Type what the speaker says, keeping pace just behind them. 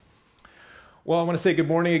Well, I want to say good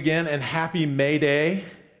morning again and happy May Day.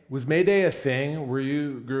 Was May Day a thing where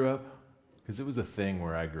you grew up? Because it was a thing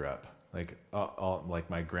where I grew up. Like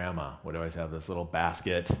my grandma would always have this little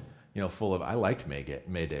basket, full of. I liked May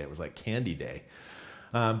Day. It was like candy day.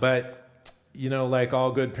 But like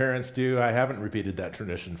all good parents do, I haven't repeated that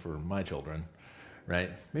tradition for my children,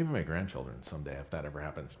 right? Maybe my grandchildren someday, if that ever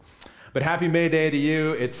happens. But happy May Day to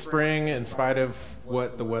you. It's spring in spite of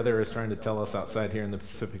what the weather is trying to tell us outside here in the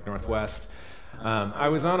Pacific Northwest. I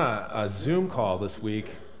was on a Zoom call this week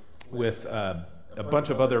with a bunch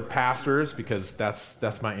of other pastors because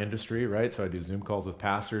that's my industry, right? So I do Zoom calls with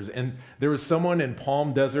pastors. And there was someone in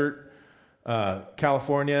Palm Desert,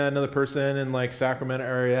 California, another person in like Sacramento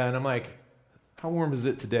area. And I'm like, how warm is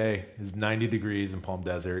it today? It's 90 degrees in Palm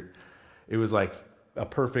Desert. It was like a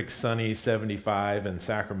perfect sunny 75 in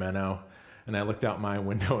Sacramento. And I looked out my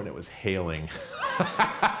window and it was hailing.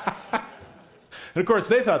 And of course,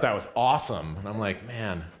 they thought that was awesome. And I'm like,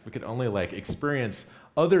 man, if we could only experience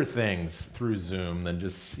other things through Zoom than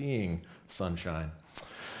just seeing sunshine.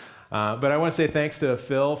 But I want to say thanks to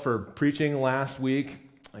Phil for preaching last week,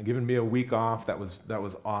 giving me a week off. That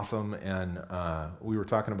was awesome. And we were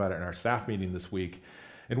talking about it in our staff meeting this week.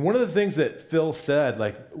 And one of the things that Phil said,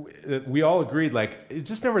 we all agreed, it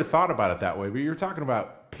just never thought about it that way. But you were talking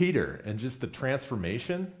about Peter and just the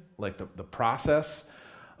transformation, the process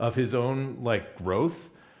of his own growth,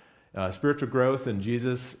 spiritual growth in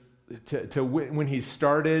Jesus, to when he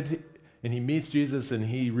started and he meets Jesus and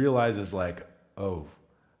he realizes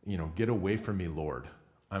get away from me, Lord,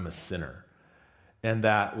 I'm a sinner. And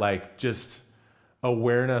that just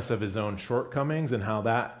awareness of his own shortcomings and how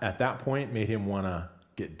that at that point made him want to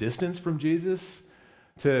get distance from Jesus,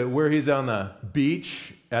 to where he's on the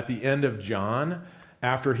beach at the end of John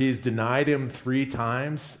after he's denied him 3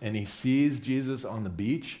 times and he sees Jesus on the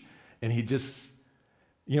beach and he just,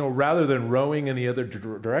 rather than rowing in the other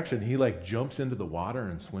direction, he jumps into the water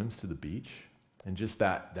and swims to the beach. And just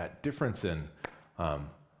that difference in,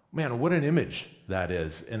 man, what an image that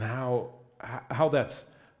is, and how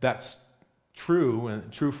that's true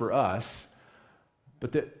and true for us,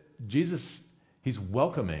 but that Jesus, he's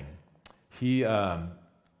welcoming.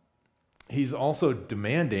 He's also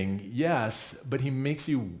demanding, yes, but he makes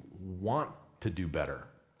you want to do better.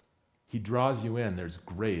 He draws you in. There's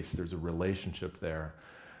grace. There's a relationship there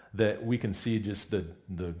that we can see just the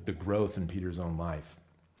growth in Peter's own life.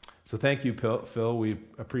 So thank you, Phil. We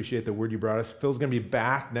appreciate the word you brought us. Phil's going to be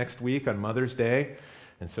back next week on Mother's Day,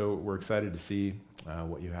 and so we're excited to see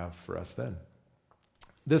what you have for us then.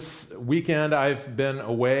 This weekend, I've been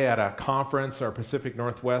away at a conference, our Pacific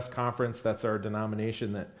Northwest Conference. That's our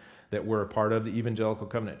denomination that we're a part of, the Evangelical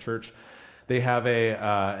Covenant Church. They have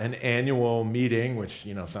an annual meeting, which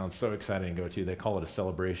sounds so exciting to go to. They call it a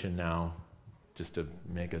celebration now, just to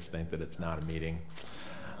make us think that it's not a meeting.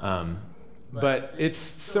 But it's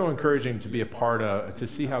so encouraging to be a part of, to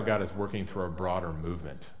see how God is working through a broader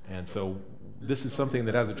movement. And so this is something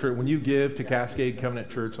that as a church, when you give to Cascade Covenant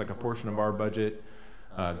Church, a portion of our budget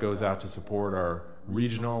goes out to support our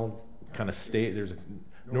regional kind of state. There's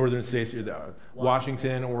northern states here,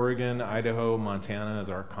 Washington, Oregon, Idaho, Montana is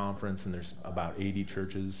our conference, and there's about 80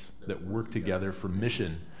 churches that work together for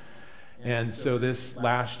mission. And so this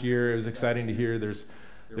last year, it was exciting to hear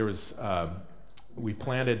we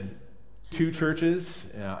planted 2 churches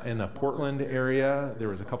in the Portland area. There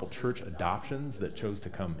was a couple church adoptions that chose to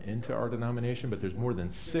come into our denomination, but there's more than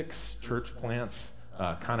 6 church plants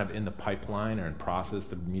kind of in the pipeline or in process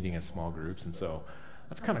of meeting in small groups. And so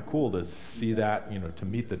that's kind of cool to see that, to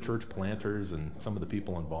meet the church planters and some of the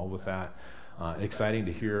people involved with that. Exciting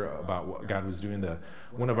to hear about what God was doing.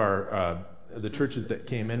 One of the churches that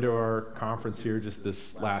came into our conference here just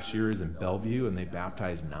this last year is in Bellevue, and they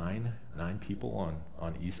baptized 9 people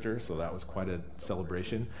on Easter, so that was quite a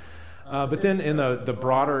celebration. But then in the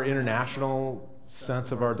broader international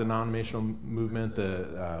sense of our denominational movement,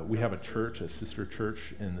 we have a church, a sister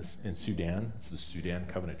church in Sudan. It's the Sudan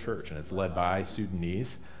Covenant Church, and it's led by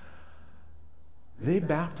Sudanese. They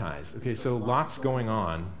baptized. Okay, so lots going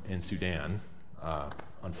on in Sudan,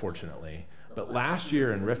 unfortunately. But last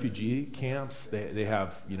year in refugee camps, they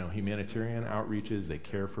have humanitarian outreaches. They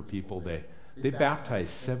care for people. They baptized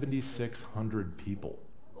 7,600 people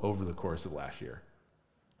over the course of last year.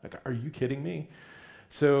 Are you kidding me?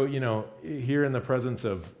 So, here in the presence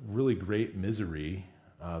of really great misery,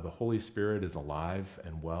 the Holy Spirit is alive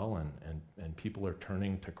and well, and people are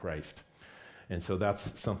turning to Christ. And so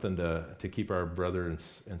that's something to keep our brothers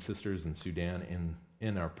and sisters in Sudan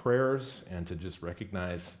in our prayers, and to just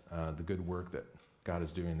recognize the good work that God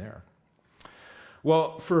is doing there.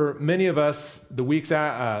 Well, for many of us, the weeks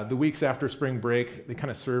after spring break, they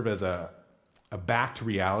kind of serve as a back to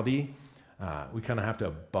reality. We kind of have to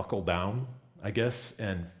buckle down, I guess,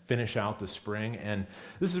 and finish out the spring. And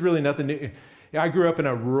this is really nothing new. I grew up in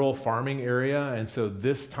a rural farming area, and so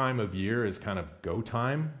this time of year is kind of go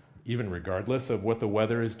time, even regardless of what the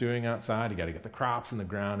weather is doing outside. You got to get the crops in the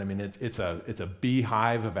ground. I mean, it's a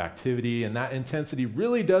beehive of activity, and that intensity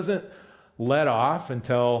really doesn't let off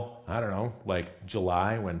until, I don't know, like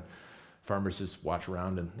July, when farmers just watch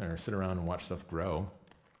around or sit around and watch stuff grow.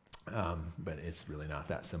 But it's really not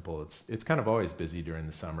that simple. It's kind of always busy during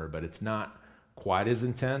the summer, but it's not quite as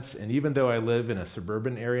intense. And even though I live in a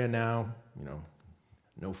suburban area now,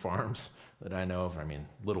 no farms that I know of, I mean,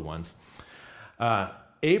 little ones.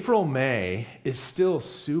 April, May is still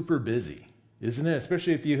super busy, isn't it?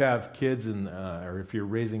 Especially if you have kids or if you're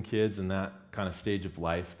raising kids in that kind of stage of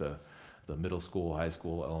life, the middle school, high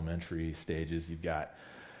school, elementary stages. You've got,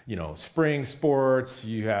 spring sports.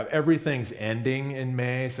 You have everything's ending in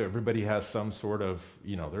May, so everybody has some sort of,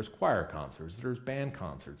 there's choir concerts, there's band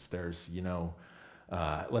concerts, there's,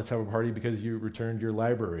 let's have a party because you returned your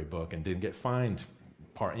library book and didn't get fined.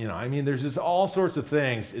 There's just all sorts of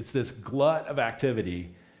things. It's this glut of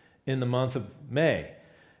activity in the month of May.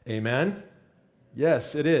 Amen?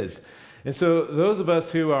 Yes, it is. And so those of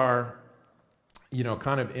us who are,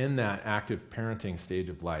 kind of in that active parenting stage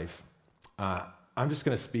of life, I'm just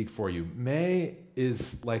going to speak for you. May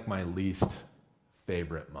is like my least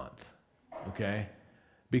favorite month, okay?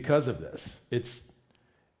 Because of this. It's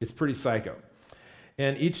pretty psycho.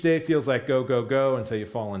 And each day feels like go, go, go until you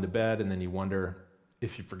fall into bed, and then you wonder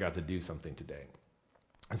if you forgot to do something today.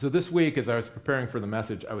 And so this week, as I was preparing for the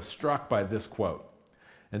message, I was struck by this quote.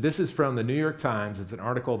 And this is from the New York Times. It's an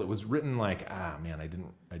article that was written I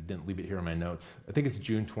didn't leave it here in my notes. I think it's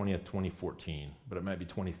June 20th, 2014, but it might be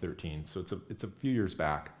 2013. So it's a few years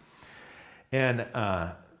back. And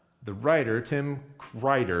the writer, Tim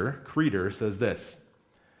Kreiter, says this: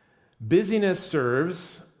 busyness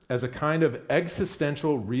serves as a kind of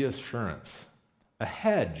existential reassurance, a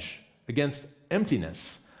hedge against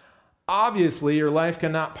emptiness. Obviously, your life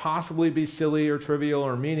cannot possibly be silly or trivial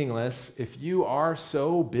or meaningless if you are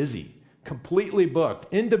so busy, completely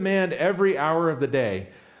booked, in demand every hour of the day.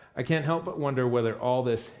 I can't help but wonder whether all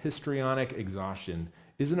this histrionic exhaustion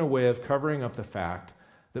isn't a way of covering up the fact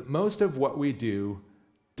that most of what we do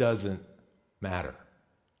doesn't matter.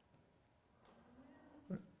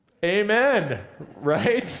 Amen,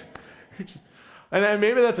 right? And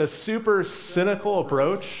maybe that's a super cynical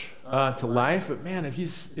approach to life, but man, if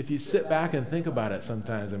you sit back and think about it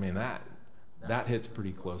sometimes, that hits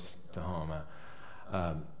pretty close to home.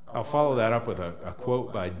 I'll follow that up with a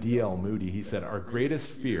quote by D.L. Moody. He said, "Our greatest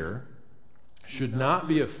fear should not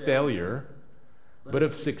be of failure, but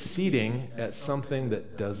of succeeding at something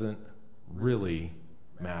that doesn't really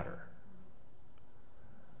matter."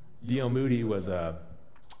 D.L. Moody was a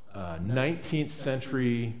 19th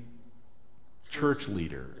century church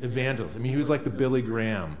leader, evangelist. He was like the Billy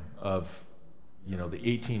Graham of, the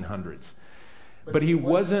 1800s. But he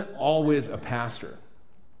wasn't always a pastor.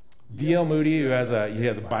 D.L. Moody, he has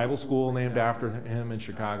a Bible school named after him in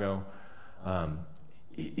Chicago.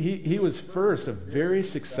 He was first a very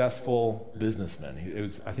successful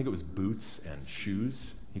businessman. I think it was boots and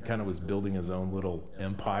shoes. He kind of was building his own little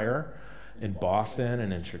empire in Boston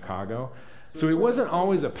and in Chicago. So he wasn't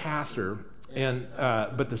always a pastor.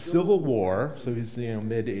 But the Civil War, so he's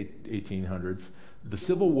mid 1800s, the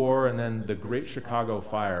Civil War and then the Great Chicago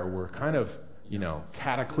Fire were kind of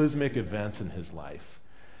cataclysmic events in his life.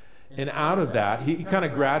 And out of that, he kind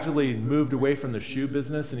of gradually moved away from the shoe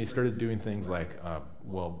business, and he started doing things like,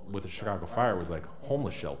 with the Chicago Fire, was like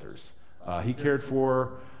homeless shelters. He cared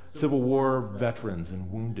for Civil War veterans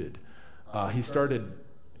and wounded.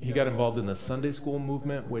 He got involved in the Sunday school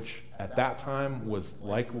movement, which at that time was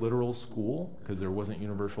like literal school because there wasn't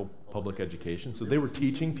universal public education. So they were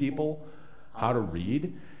teaching people how to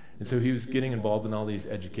read. And so he was getting involved in all these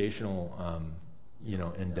educational,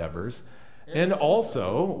 endeavors. And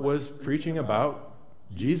also was preaching about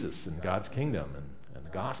Jesus and God's kingdom and the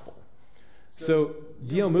gospel. So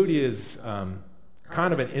D.L. Moody is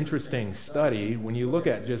kind of an interesting study when you look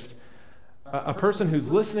at just a person who's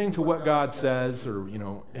listening to what God says, or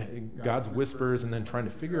God's whispers, and then trying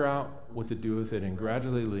to figure out what to do with it, and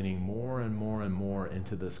gradually leaning more and more and more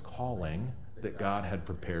into this calling that God had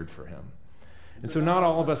prepared for him. And so not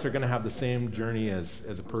all of us are going to have the same journey as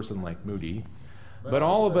a person like Moody, but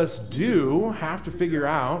all of us do have to figure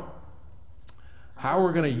out how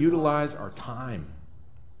we're going to utilize our time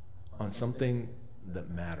on something that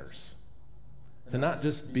matters. To not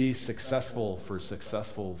just be successful for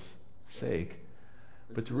successful's sake,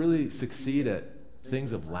 but to really succeed at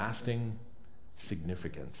things of lasting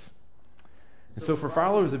significance. And so for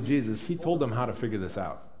followers of Jesus, he told them how to figure this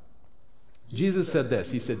out. Jesus said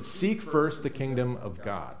this. He said, seek first the kingdom of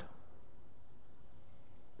God.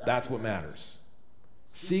 That's what matters.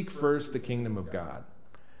 Seek first the kingdom of God.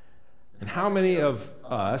 And how many of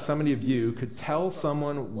us, how many of you could tell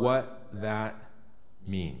someone what that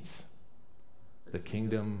means? The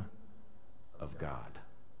kingdom of God.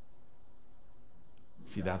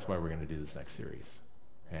 See, that's why we're going to do this next series.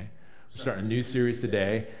 Okay? We're starting a new series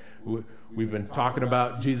today. We've been talking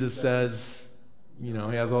about Jesus says, he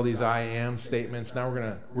has all these I am statements. Now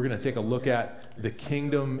we're gonna take a look at the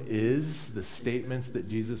kingdom is, the statements that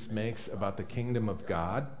Jesus makes about the kingdom of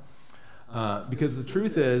God. Because the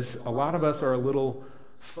truth is, a lot of us are a little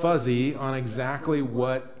fuzzy on exactly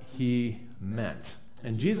what he meant.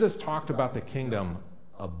 And Jesus talked about the kingdom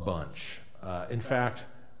a bunch. In fact,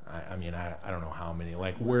 I don't know how many,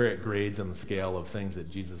 like where it grades on the scale of things that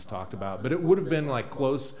Jesus talked about, but it would have been like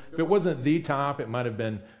close. If it wasn't the top, it might have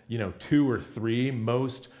been, 2 or 3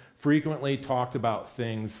 most frequently talked about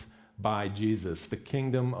things by Jesus, the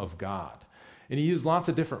kingdom of God. And he used lots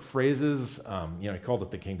of different phrases. He called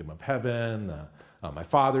it the kingdom of heaven, my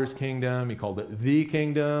Father's kingdom. He called it the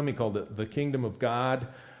kingdom. He called it the kingdom of God,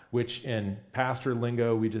 which in pastor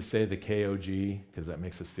lingo, we just say the KOG because that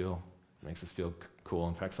makes us feel cool.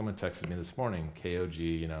 In fact, someone texted me this morning,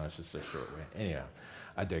 KOG, it's just a short way. Anyhow,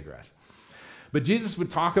 I digress. But Jesus would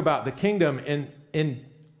talk about the kingdom in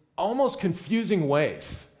almost confusing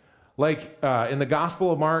ways. Like in the Gospel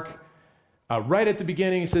of Mark, right at the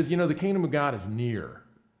beginning, he says, the kingdom of God is near.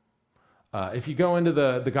 If you go into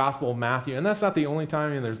the Gospel of Matthew, and that's not the only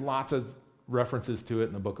time, there's lots of references to it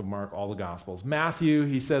in the book of Mark, all the Gospels. Matthew,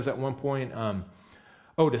 he says at one point,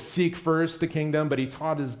 to seek first the kingdom, but he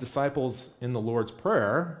taught his disciples in the Lord's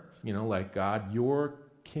Prayer, like, God, your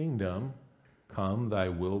kingdom come, thy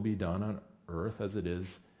will be done on earth as it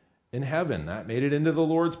is in heaven. That made it into the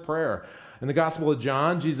Lord's Prayer. In the Gospel of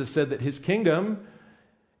John, Jesus said that his kingdom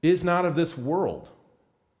is not of this world.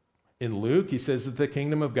 In Luke, he says that the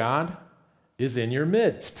kingdom of God is in your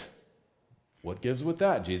midst. What gives with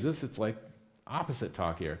that, Jesus? It's like opposite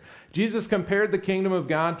talk here. Jesus compared the kingdom of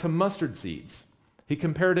God to mustard seeds. He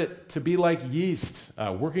compared it to be like yeast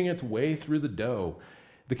working its way through the dough.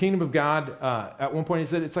 The kingdom of God, at one point he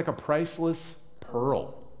said, it's like a priceless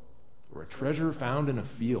pearl or a treasure found in a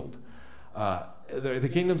field. The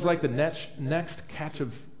kingdom's like the next catch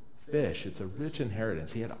of fish. It's a rich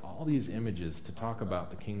inheritance. He had all these images to talk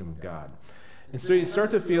about the kingdom of God. And so you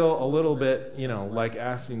start to feel a little bit, like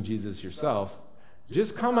asking Jesus yourself,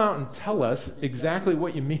 just come out and tell us exactly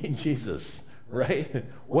what you mean, Jesus. Right?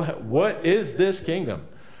 What is this kingdom?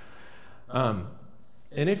 And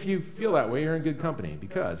if you feel that way, you're in good company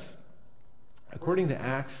because according to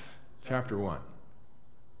Acts chapter 1,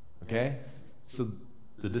 okay? So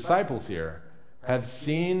the disciples here have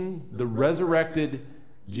seen the resurrected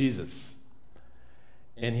Jesus.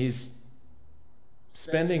 And he's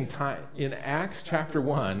spending time in Acts chapter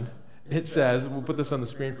 1. It says, we'll put this on the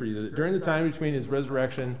screen for you, that during the time between his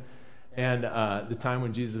resurrection and the time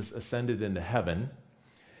when Jesus ascended into heaven.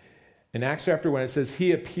 In Acts chapter 1, it says,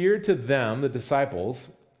 he appeared to them, the disciples,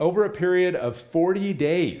 over a period of 40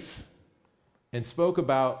 days and spoke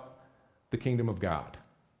about the kingdom of God.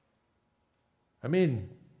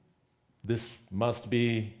 This must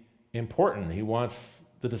be important. He wants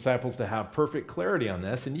the disciples to have perfect clarity on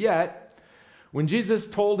this. And yet, when Jesus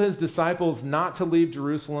told his disciples not to leave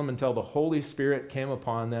Jerusalem until the Holy Spirit came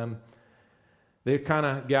upon them, they kind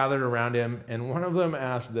of gathered around him, and one of them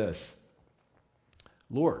asked this,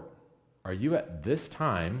 Lord, are you at this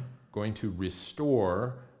time going to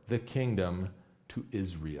restore the kingdom to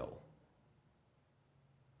Israel?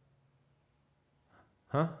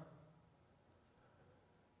 Huh?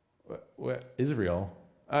 What, Israel?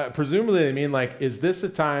 Presumably they mean like, is this the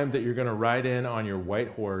time that you're going to ride in on your white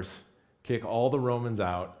horse, kick all the Romans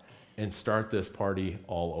out, and start this party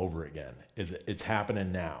all over again? It's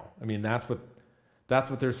happening now. That's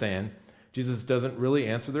what they're saying. Jesus doesn't really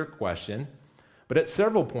answer their question. But at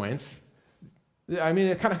several points,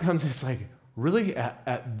 it kind of comes, it's like, really,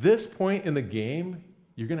 at this point in the game,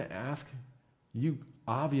 you're going to ask? You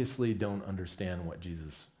obviously don't understand what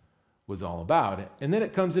Jesus was all about. And then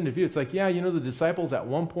it comes into view. It's like, the disciples at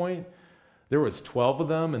one point, there was 12 of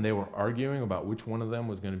them, and they were arguing about which one of them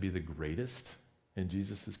was going to be the greatest in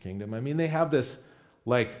Jesus' kingdom. They have this,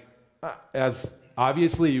 as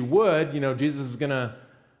obviously you would, Jesus is going to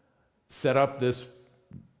set up this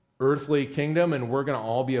earthly kingdom and we're going to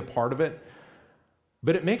all be a part of it.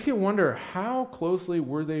 But it makes you wonder, how closely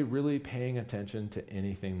were they really paying attention to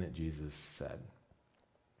anything that Jesus said?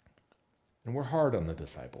 And we're hard on the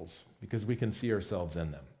disciples because we can see ourselves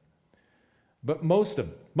in them. But most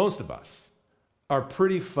of us are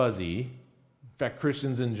pretty fuzzy. In fact,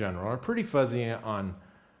 Christians in general are pretty fuzzy on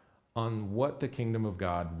what the kingdom of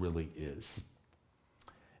God really is.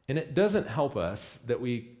 And it doesn't help us that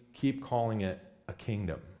we keep calling it a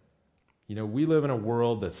kingdom. We live in a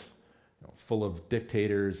world that's full of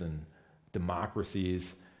dictators and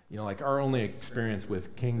democracies. Like our only experience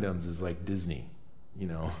with kingdoms is like Disney,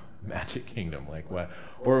 Magic Kingdom, like what?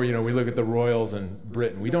 Or, we look at the royals in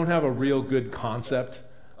Britain. We don't have a real good concept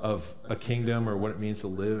of a kingdom or what it means to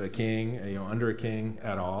live a king, under a king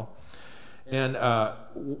at all. And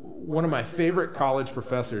one of my favorite college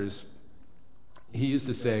professors, he used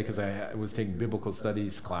to say, because I was taking biblical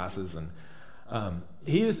studies classes, and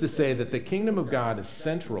he used to say that the kingdom of God is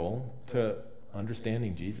central to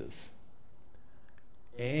understanding Jesus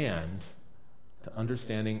and to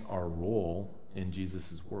understanding our role in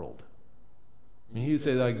Jesus' world. He would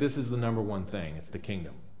say, this is the number one thing. It's the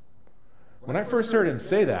kingdom. When I first heard him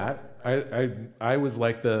say that, I was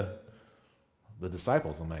like the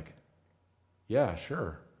disciples. I'm like, yeah,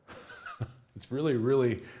 sure. It's really,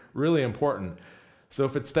 really, really important. So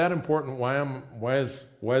if it's that important, why is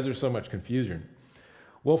there so much confusion?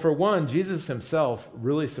 Well, for one, Jesus himself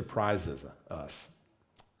really surprises us.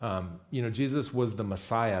 Jesus was the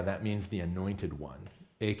Messiah. That means the anointed one,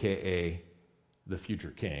 a.k.a. the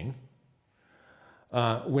future king.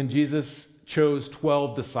 When Jesus chose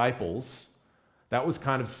 12 disciples, that was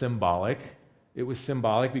kind of symbolic. It was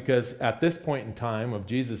symbolic because at this point in time of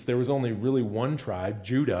Jesus, there was only really one tribe,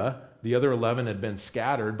 Judah. The other 11 had been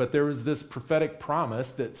scattered, but there was this prophetic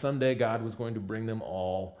promise that someday God was going to bring them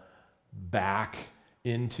all back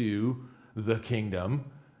into the kingdom.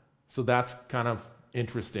 So that's kind of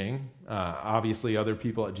interesting. Obviously, other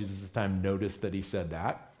people at Jesus' time noticed that he said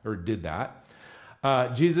that or did that.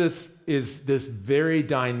 Jesus is this very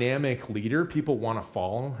dynamic leader. People want to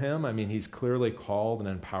follow him. He's clearly called and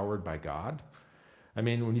empowered by God.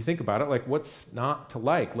 When you think about it, what's not to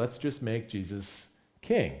like? Let's just make Jesus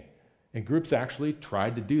king. And groups actually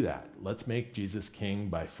tried to do that. Let's make Jesus king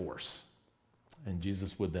by force. And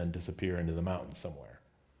Jesus would then disappear into the mountains somewhere.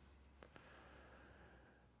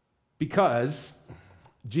 Because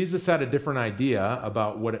Jesus had a different idea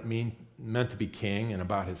about what it meant to be king and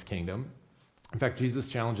about his kingdom. In fact, Jesus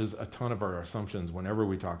challenges a ton of our assumptions whenever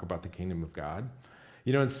we talk about the kingdom of God.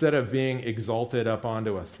 Instead of being exalted up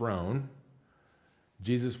onto a throne,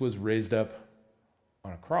 Jesus was raised up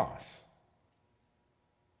on a cross.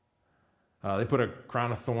 They put a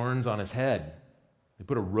crown of thorns on his head. They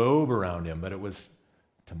put a robe around him, but it was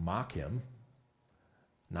to mock him,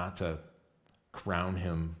 not to crown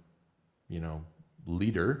him,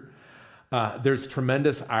 leader. There's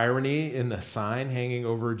tremendous irony in the sign hanging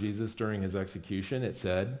over Jesus during his execution. It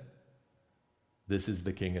said, "This is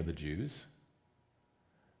the King of the Jews."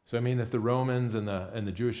 So, if the Romans and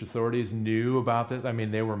the Jewish authorities knew about this,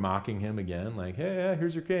 they were mocking him again, like, hey,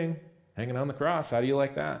 here's your king hanging on the cross. How do you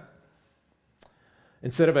like that?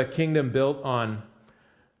 Instead of a kingdom built on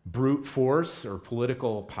brute force or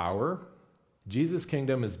political power, Jesus'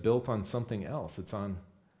 kingdom is built on something else. It's on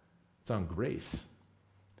grace.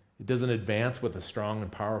 It doesn't advance with a strong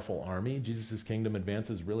and powerful army. Jesus' kingdom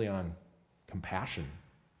advances really on compassion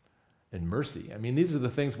and mercy. These are the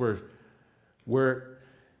things where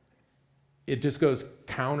it just goes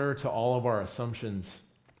counter to all of our assumptions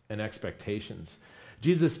and expectations.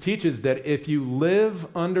 Jesus teaches that if you live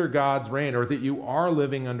under God's reign, or that you are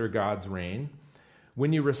living under God's reign,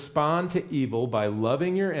 when you respond to evil by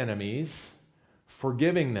loving your enemies,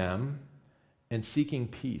 forgiving them, and seeking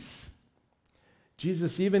peace.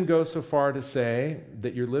 Jesus even goes so far to say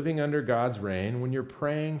that you're living under God's reign when you're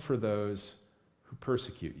praying for those who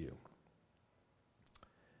persecute you.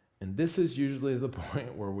 And this is usually the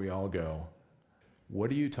point where we all go, what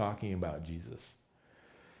are you talking about, Jesus?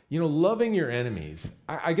 Loving your enemies.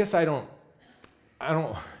 I guess I don't,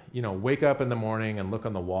 wake up in the morning and look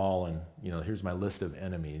on the wall and, here's my list of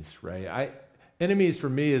enemies, right? Enemies for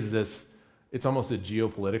me is this, it's almost a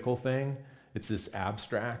geopolitical thing. It's this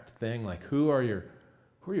abstract thing, like who are your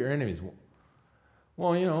enemies?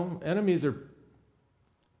 Well, enemies are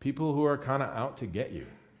people who are kind of out to get you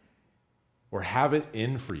or have it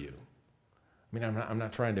in for you. I'm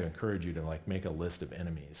not trying to encourage you to make a list of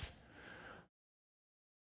enemies.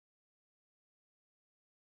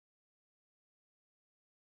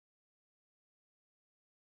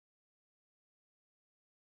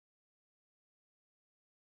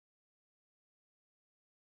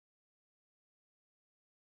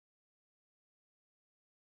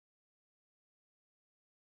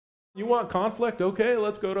 You want conflict? Okay,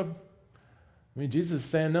 let's go to... Jesus is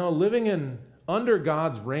saying, no, living under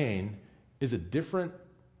God's reign is a different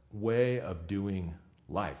way of doing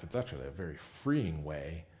life. It's actually a very freeing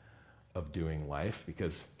way of doing life,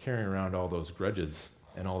 because carrying around all those grudges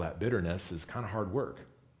and all that bitterness is kind of hard work.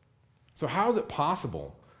 So how is it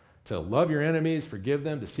possible to love your enemies, forgive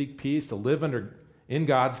them, to seek peace, to live in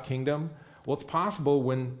God's kingdom? Well, it's possible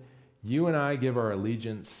when you and I give our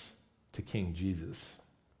allegiance to King Jesus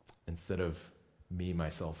instead of me,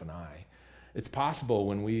 myself, and I. It's possible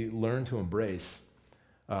when we learn to embrace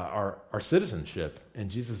our citizenship in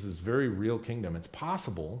Jesus' very real kingdom. It's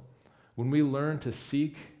possible when we learn to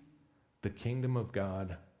seek the kingdom of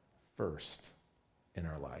God first in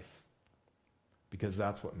our life, because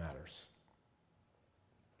that's what matters.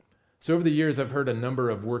 So over the years, I've heard a number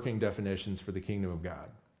of working definitions for the kingdom of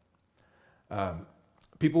God.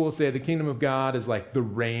 People will say the kingdom of God is like the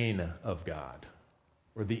reign of God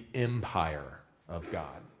or the empire of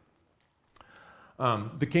God.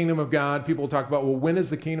 The kingdom of God, people will talk about, well, when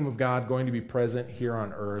is the kingdom of God going to be present here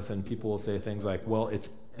on earth? And people will say things like, well, it's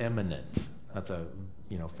imminent. That's a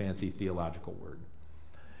fancy theological word.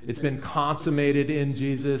 It's been consummated in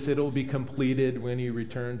Jesus. It'll be completed when he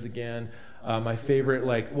returns again. My favorite,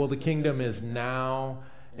 well, the kingdom is now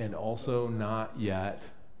and also not yet.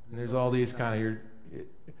 And there's all these kind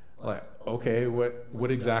of, okay,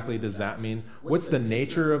 what exactly does that mean? What's the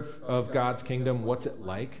nature of God's kingdom? What's it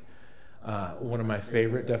like? One of my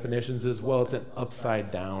favorite definitions is, well, it's an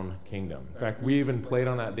upside down kingdom. In fact, we even played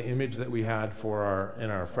on that. The image that we had in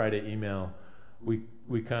our Friday email,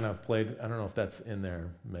 we kind of played. I don't know if that's in there,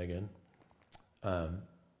 Megan. I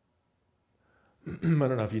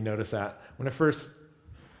don't know if you noticed that. When I first,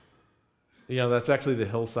 that's actually the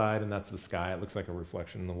hillside and that's the sky. It looks like a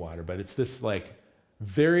reflection in the water, but it's this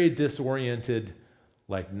very disoriented,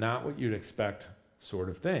 not what you'd expect sort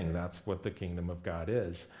of thing. That's what the kingdom of God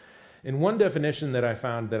is. And one definition that I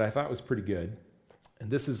found that I thought was pretty good, and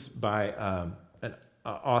this is by an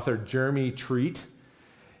author, Jeremy Treat,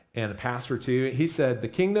 and a pastor too. He said, the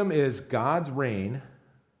kingdom is God's reign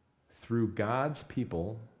through God's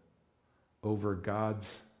people over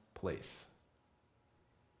God's place.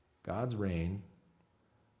 God's reign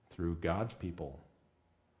through God's people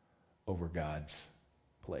over God's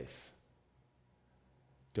place.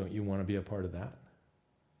 Don't you want to be a part of that?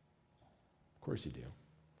 Of course you do.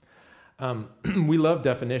 We love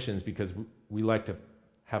definitions because we like to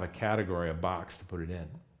have a category, a box to put it in.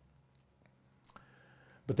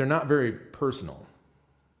 But they're not very personal.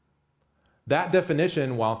 That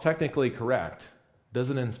definition, while technically correct,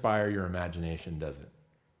 doesn't inspire your imagination, does it?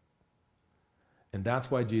 And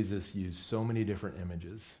that's why Jesus used so many different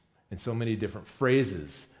images and so many different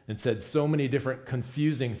phrases and said so many different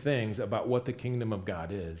confusing things about what the kingdom of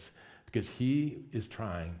God is, because he is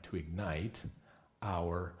trying to ignite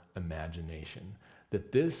our imagination,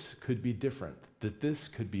 that this could be different, that this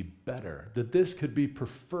could be better, that this could be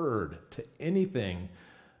preferred to anything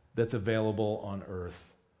that's available on earth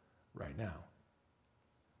right now.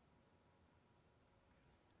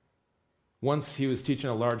 Once he was teaching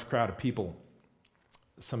a large crowd of people,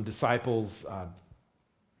 some disciples,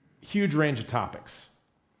 huge range of topics.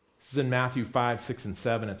 This is in Matthew 5, 6, and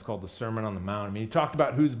 7. It's called the Sermon on the Mount. He talked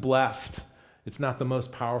about who's blessed. It's not the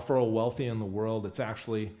most powerful or wealthy in the world. It's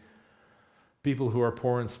actually people who are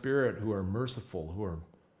poor in spirit, who are merciful, who are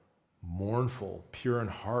mournful, pure in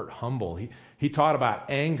heart, humble. He taught about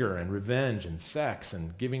anger and revenge and sex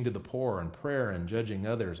and giving to the poor and prayer and judging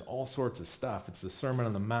others, all sorts of stuff. It's the Sermon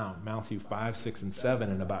on the Mount, Matthew 5, 6, and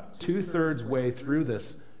 7. And about 2/3 way through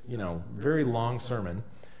this, very long sermon,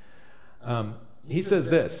 he says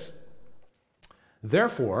this: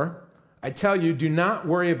 "Therefore, I tell you, do not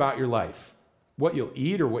worry about your life, what you'll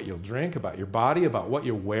eat or what you'll drink, about your body, about what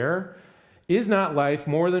you'll wear. Is not life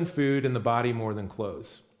more than food and the body more than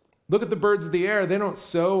clothes? Look at the birds of the air. They don't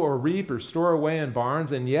sow or reap or store away in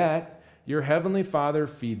barns, and yet your heavenly Father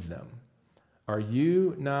feeds them. Are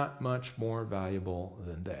you not much more valuable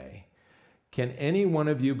than they? Can any one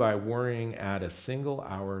of you, by worrying, add a single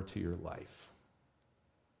hour to your life?"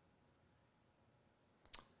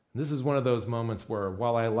 This is one of those moments where,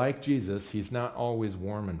 while I like Jesus, he's not always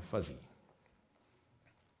warm and fuzzy.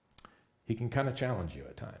 He can kind of challenge you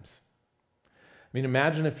at times.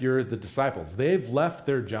 Imagine if you're the disciples. They've left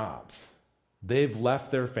their jobs. They've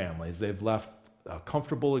left their families. They've left a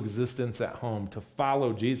comfortable existence at home to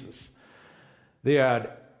follow Jesus. They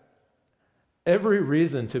had every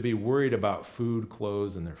reason to be worried about food,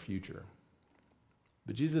 clothes, and their future.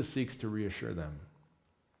 But Jesus seeks to reassure them.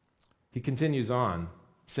 He continues on,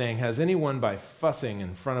 saying, "Has anyone by fussing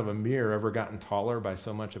in front of a mirror ever gotten taller by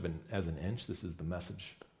so much as an inch?" This is the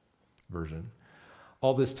Message version.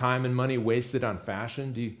 "All this time and money wasted on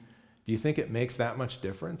fashion, do you think it makes that much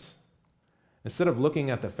difference? Instead of looking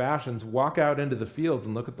at the fashions, walk out into the fields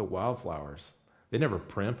and look at the wildflowers. They never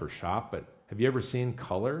primp or shop, but have you ever seen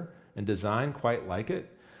color and design quite like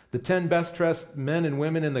it? The 10 best dressed men and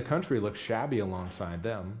women in the country look shabby alongside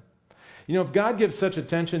them. You know, if God gives such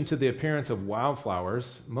attention to the appearance of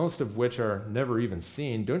wildflowers, most of which are never even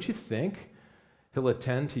seen, don't you think he'll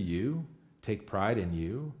attend to you, take pride in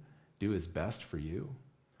you, do his best for you?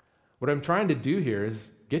 What I'm trying to do here is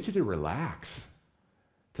get you to relax,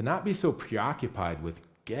 to not be so preoccupied with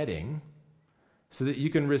getting, so that you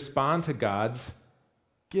can respond to God's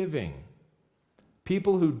giving.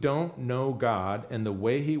 People who don't know God and the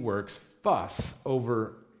way he works fuss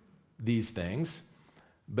over these things,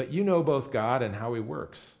 but you know both God and how he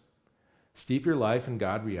works. Steep your life in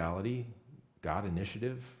God reality, God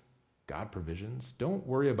initiative, God provisions. Don't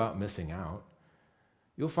worry about missing out.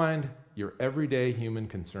 You'll find your everyday human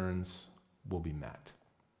concerns will be met.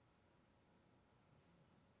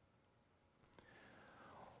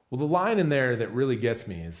 Well, the line in there that really gets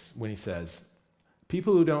me is when he says,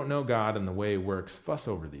 people who don't know God and the way he works fuss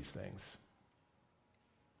over these things.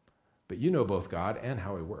 But you know both God and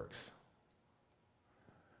how he works.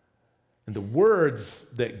 And the words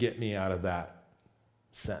that get me out of that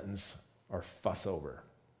sentence are fuss over.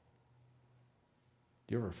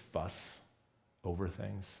 Do you ever fuss over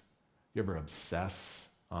things? Do you ever obsess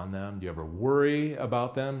on them? Do you ever worry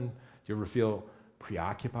about them? Do you ever feel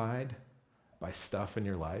preoccupied by stuff in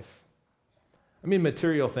your life? I mean,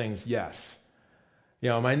 material things, yes. You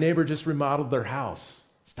know, my neighbor just remodeled their house.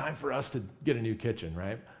 It's time for us to get a new kitchen,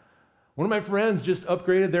 right? One of my friends just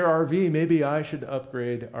upgraded their RV. Maybe I should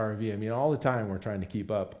upgrade our RV. I mean, all the time we're trying to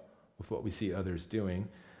keep up with what we see others doing.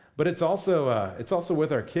 But it's also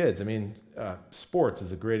with our kids. I mean, sports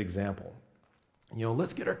is a great example. You know,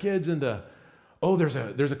 let's get our kids into, there's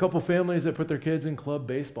a couple families that put their kids in club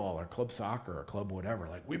baseball or club soccer or club whatever.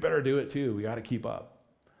 Like, we better do it too. We got to keep up.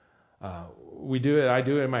 We do it. I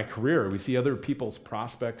do it in my career. We see other people's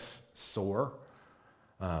prospects soar.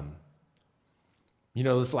 You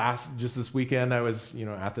know, this weekend, I was,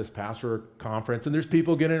 at this pastor conference, and there's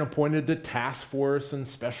people getting appointed to task force and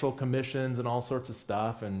special commissions and all sorts of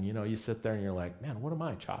stuff. And, you sit there and you're like, man, what am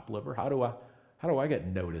I, chopped liver? How do I get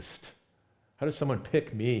noticed? How does someone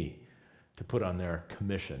pick me to put on their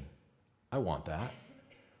commission? I want that.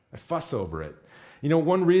 I fuss over it.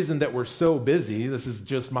 One reason that we're so busy, this is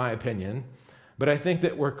just my opinion, but I think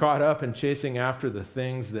that we're caught up in chasing after the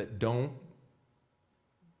things that don't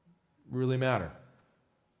really matter.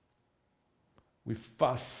 We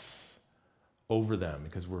fuss over them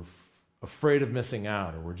because we're afraid of missing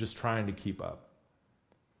out, or we're just trying to keep up.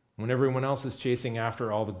 When everyone else is chasing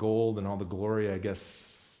after all the gold and all the glory, I guess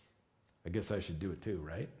I should do it too,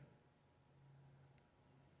 right?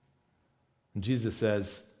 And Jesus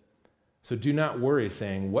says, so do not worry,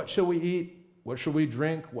 saying, what shall we eat? What shall we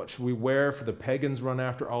drink? What shall we wear? For the pagans run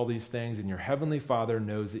after all these things, and your heavenly Father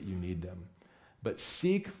knows that you need them. But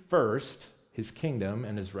seek first his kingdom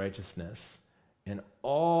and his righteousness, and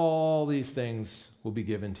all these things will be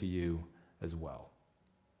given to you as well.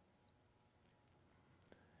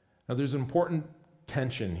 Now, there's an important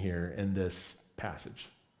tension here in this passage,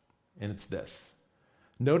 and it's this.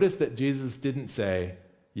 Notice that Jesus didn't say,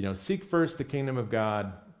 seek first the kingdom of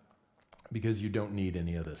God because you don't need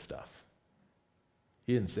any of this stuff.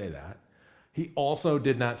 He didn't say that. He also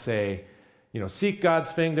did not say, seek God's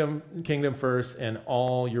kingdom first, and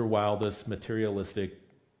all your wildest materialistic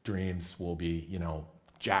dreams will be,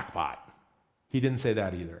 jackpot. He didn't say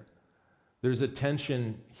that either. There's a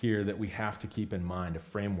tension here that we have to keep in mind, a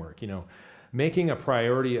framework. Making a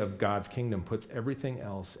priority of God's kingdom puts everything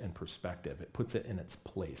else in perspective. It puts it in its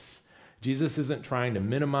place. Jesus isn't trying to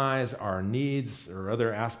minimize our needs or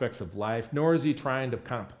other aspects of life, nor is he trying to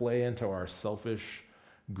kind of play into our selfish,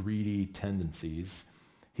 greedy tendencies.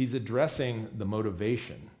 He's addressing the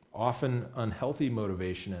motivation, often unhealthy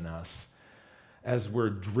motivation in us, as we're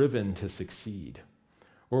driven to succeed,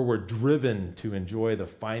 or we're driven to enjoy the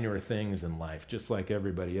finer things in life, just like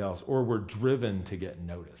everybody else, or we're driven to get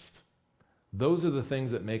noticed. Those are the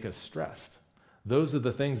things that make us stressed. Those are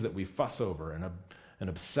the things that we fuss over and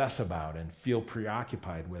obsess about and feel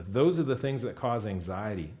preoccupied with. Those are the things that cause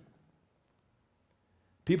anxiety.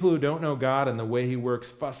 People who don't know God and the way he works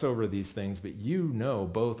fuss over these things, but you know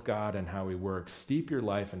both God and how he works. Steep your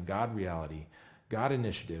life in God reality, God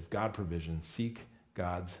initiative, God provision. Seek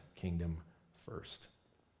God's kingdom first.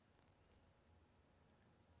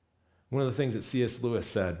 One of the things that C.S. Lewis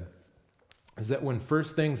said is that when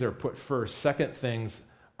first things are put first, second things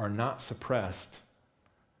are not suppressed,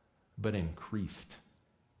 but increased.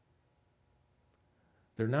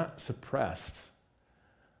 They're not suppressed,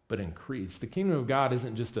 but increased. The kingdom of God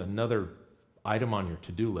isn't just another item on your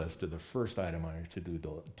to-do list or the first item on your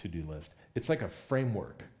to-do list. It's like a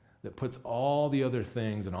framework that puts all the other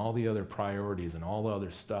things and all the other priorities and all the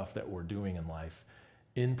other stuff that we're doing in life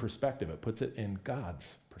in perspective. It puts it in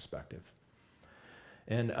God's perspective.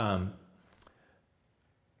 And an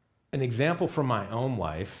example from my own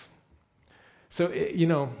life. So,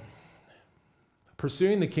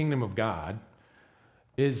 pursuing the kingdom of God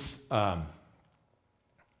is,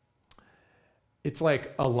 it's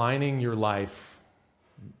like aligning your life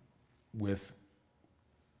with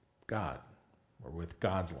God or with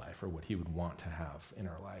God's life or what he would want to have in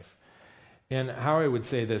our life. And how I would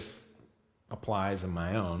say this applies in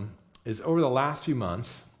my own is over the last few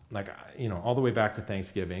months, all the way back to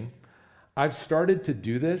Thanksgiving, I've started to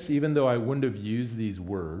do this, even though I wouldn't have used these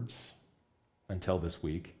words until this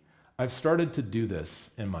week. I've started to do this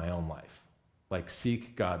in my own life, like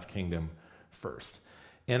seek God's kingdom first.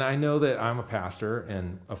 And I know that I'm a pastor,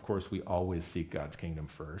 and of course we always seek God's kingdom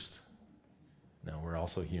first. No, we're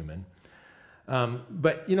also human.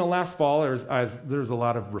 But last fall there was a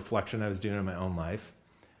lot of reflection I was doing in my own life.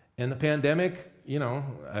 And the pandemic,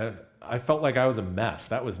 I felt like I was a mess.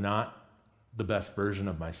 That was not the best version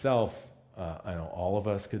of myself. I know all of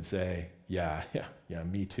us could say, yeah,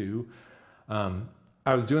 me too.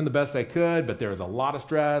 I was doing the best I could, but there was a lot of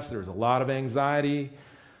stress, there was a lot of anxiety,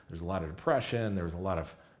 there was a lot of depression, there was a lot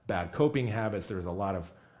of bad coping habits, there was a lot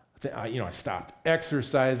of, I stopped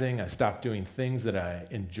exercising, I stopped doing things that I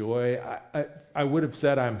enjoy. I would have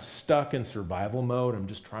said I'm stuck in survival mode, I'm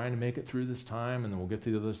just trying to make it through this time, and then we'll get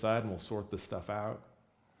to the other side and we'll sort this stuff out.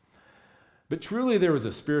 But truly there was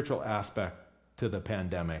a spiritual aspect to the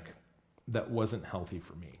pandemic that wasn't healthy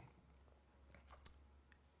for me.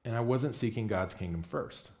 And I wasn't seeking God's kingdom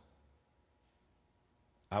first.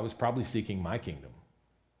 I was probably seeking my kingdom.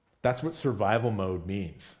 That's what survival mode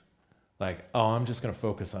means. I'm just going to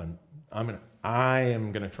focus on, I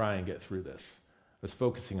am going to try and get through this. I was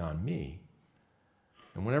focusing on me.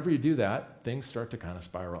 And whenever you do that, things start to kind of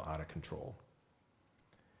spiral out of control.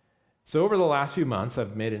 So over the last few months,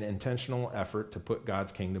 I've made an intentional effort to put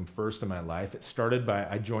God's kingdom first in my life. It started by,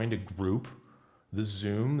 I joined a group. The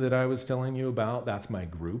Zoom that I was telling you about, that's my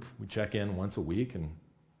group. We check in once a week and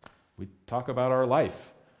we talk about our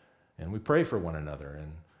life and we pray for one another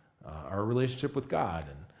and our relationship with God.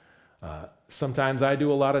 And sometimes I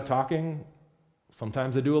do a lot of talking.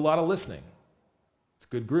 Sometimes I do a lot of listening. It's a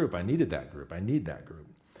good group. I needed that group. I need that group.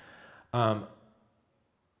 Out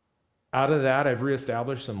of that, I've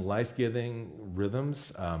reestablished some life-giving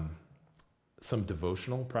rhythms, some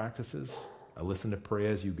devotional practices. I listen to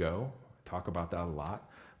Pray As You Go. Talk about that a lot.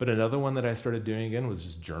 But another one that I started doing again was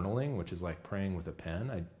just journaling, which is like praying with a pen.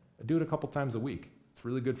 I do it a couple times a week. It's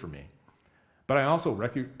really good for me. But I also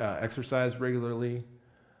exercise regularly.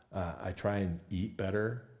 I try and eat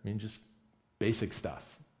better. Just basic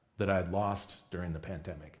stuff that I'd lost during the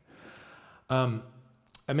pandemic. I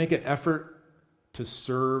make an effort to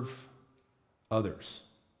serve others.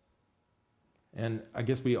 And I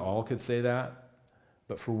guess we all could say that,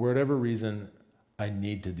 but for whatever reason, I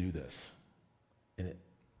need to do this. And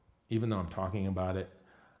even though I'm talking about it,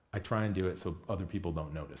 I try and do it so other people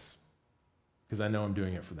don't notice. Because I know I'm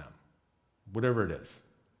doing it for them. Whatever it is.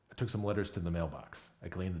 I took some letters to the mailbox. I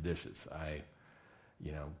cleaned the dishes. I,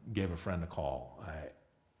 gave a friend a call.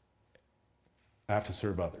 I have to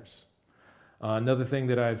serve others. Another thing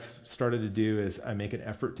that I've started to do is I make an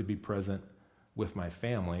effort to be present with my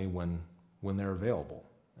family when they're available,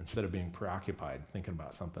 instead of being preoccupied thinking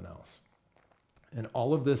about something else. And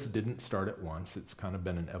all of this didn't start at once. It's kind of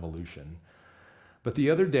been an evolution. But the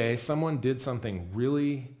other day, someone did something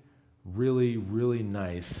really, really, really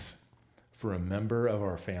nice for a member of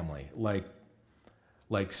our family,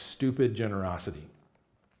 like stupid generosity.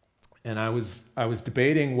 And I was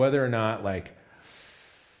debating whether or not,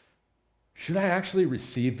 should I actually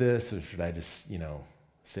receive this, or should I just,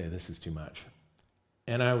 say this is too much?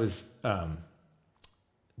 And I was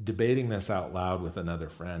debating this out loud with another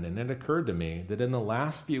friend, and it occurred to me that in the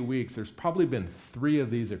last few weeks, there's probably been 3 of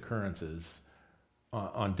these occurrences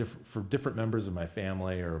for different members of my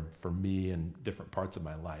family or for me in different parts of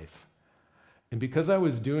my life. And because I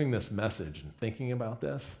was doing this message and thinking about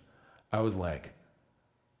this, I was like,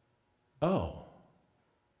 oh,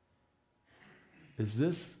 is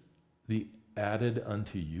this the added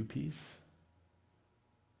unto you piece?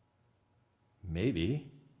 Maybe.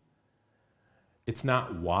 It's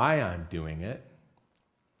not why I'm doing it,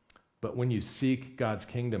 but when you seek God's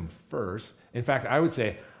kingdom first, in fact, I would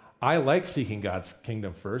say I like seeking God's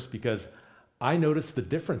kingdom first because I notice the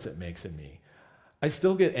difference it makes in me. I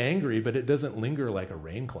still get angry, but it doesn't linger like a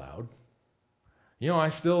rain cloud. I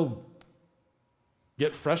still,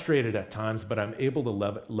 get frustrated at times, but I'm able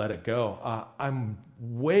to let it go. I'm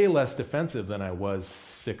way less defensive than I was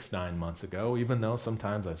 6-9 months ago, even though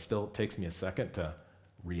sometimes it still takes me a second to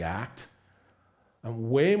react. I'm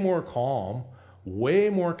way more calm, way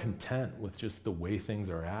more content with just the way things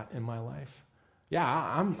are at in my life. Yeah,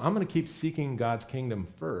 I'm going to keep seeking God's kingdom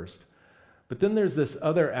first. But then there's this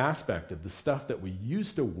other aspect of the stuff that we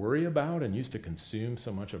used to worry about and used to consume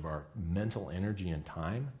so much of our mental energy and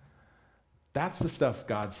time. That's the stuff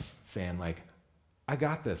God's saying, like, I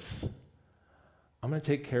got this. I'm going to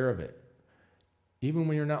take care of it. Even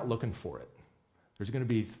when you're not looking for it. There's going to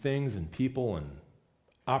be things and people and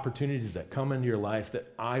opportunities that come into your life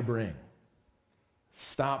that I bring.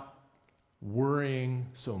 Stop worrying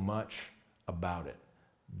so much about it.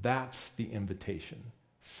 That's the invitation.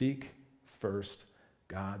 Seek first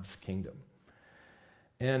God's kingdom.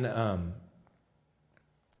 And,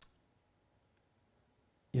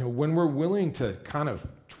 when we're willing to kind of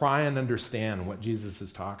try and understand what Jesus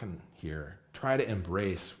is talking here, try to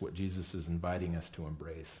embrace what Jesus is inviting us to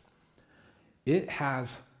embrace, it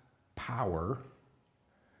has power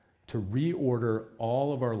to reorder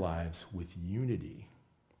all of our lives with unity,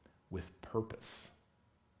 with purpose.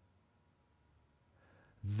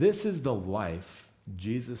 This is the life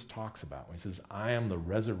Jesus talks about when he says, I am the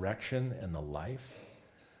resurrection and the life.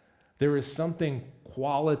 There is something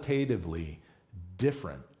qualitatively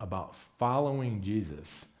different about following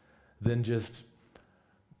Jesus than just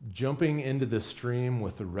jumping into the stream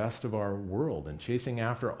with the rest of our world and chasing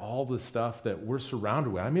after all the stuff that we're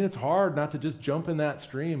surrounded with. I mean, it's hard not to just jump in that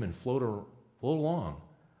stream and float along.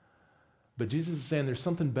 But Jesus is saying there's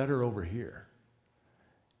something better over here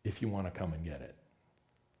if you want to come and get it.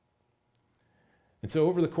 And so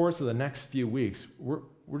over the course of the next few weeks, we're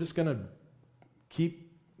just going to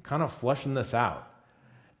keep kind of fleshing this out.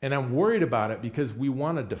 And I'm worried about it because we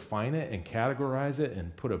want to define it and categorize it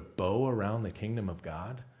and put a bow around the kingdom of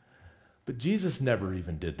God. But Jesus never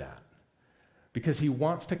even did that because he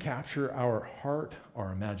wants to capture our heart,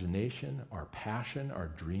 our imagination, our passion, our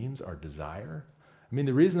dreams, our desire. I mean,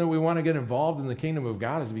 the reason that we want to get involved in the kingdom of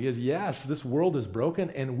God is because, yes, this world is broken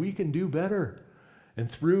and we can do better. And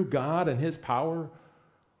through God and his power,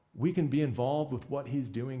 we can be involved with what he's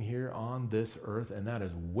doing here on this earth. And that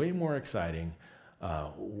is way more exciting,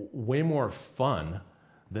 way more fun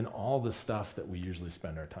than all the stuff that we usually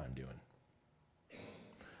spend our time doing.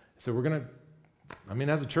 So we're going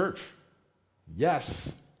to, as a church,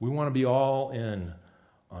 yes, we want to be all in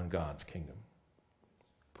on God's kingdom.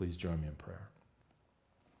 Please join me in prayer.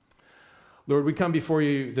 Lord, we come before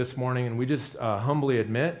you this morning and we just humbly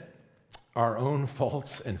admit our own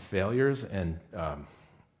faults and failures. And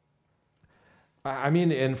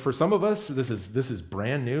and for some of us, this is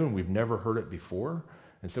brand new and we've never heard it before.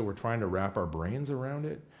 And so we're trying to wrap our brains around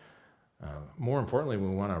it. More importantly, we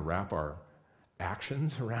want to wrap our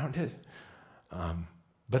actions around it.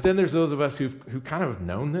 But then there's those of us who kind of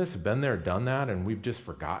known this, been there, done that, and we've just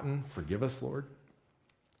forgotten. Forgive us, Lord.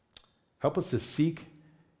 Help us to seek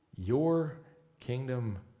your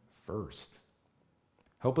kingdom first.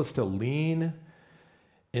 Help us to lean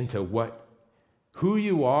into who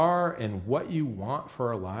you are and what you want for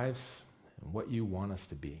our lives and what you want us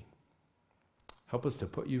to be. Help us to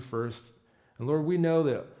put you first. And Lord, we know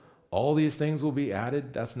that all these things will be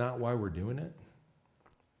added. That's not why we're doing it.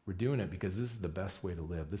 We're doing it because this is the best way to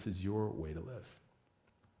live. This is your way to live.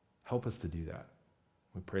 Help us to do that.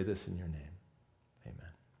 We pray this in your name.